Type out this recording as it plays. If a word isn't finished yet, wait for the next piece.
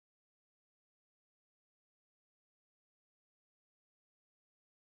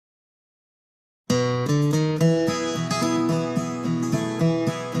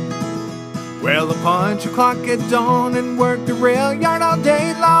punch a clock at dawn and work the rail yard all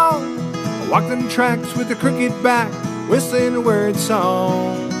day long. I walk them tracks with a crooked back, whistling a word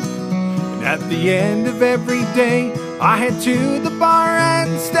song. And at the end of every day, I head to the bar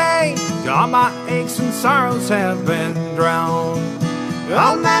and stay till all my aches and sorrows have been drowned.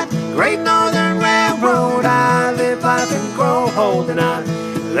 On that great northern railroad, I live life and grow old, and I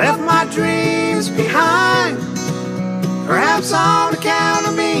left my dreams behind. Perhaps on account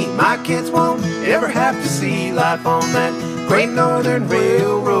of me, my kids won't ever have to see life on that great northern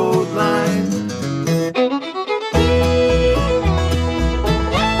railroad line.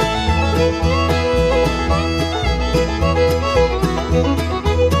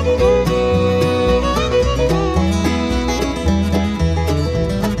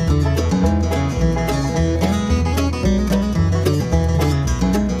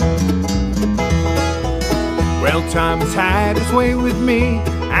 Well, time has had its way with me,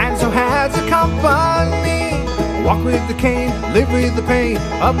 and so has the company. Walk with the cane, live with the pain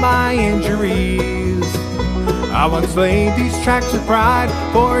of my injuries. I once laid these tracks with pride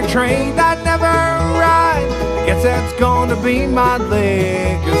for a train I'd never ride. I guess that's gonna be my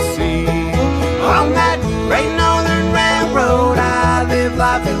legacy. On that great northern railroad, I live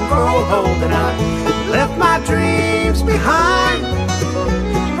life and grow old, and I left my dreams behind.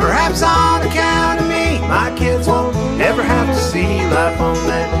 Perhaps on account of me, my kids won't ever have to see life on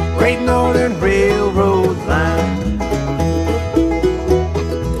that great northern railroad line.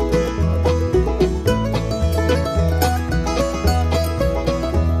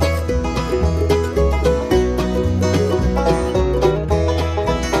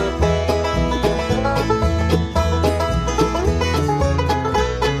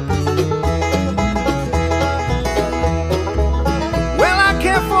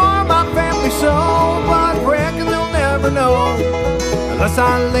 Unless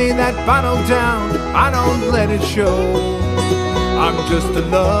I lay that bottle down, I don't let it show. I'm just a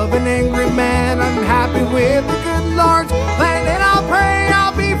loving, angry man, unhappy with the good Lord's plan, and I'll pray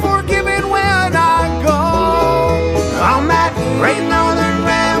I'll be forgiven when I go. On that great northern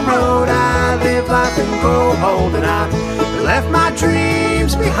railroad, I live life and grow old, and I left my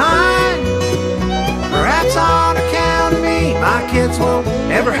dreams behind. Perhaps on account of me, my kids won't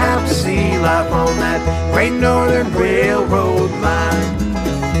ever have to see life on that great northern railroad line.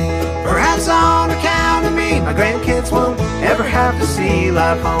 Perhaps on account of me, my grandkids won't ever have to see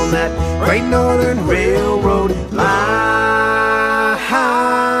life on that great northern railroad line.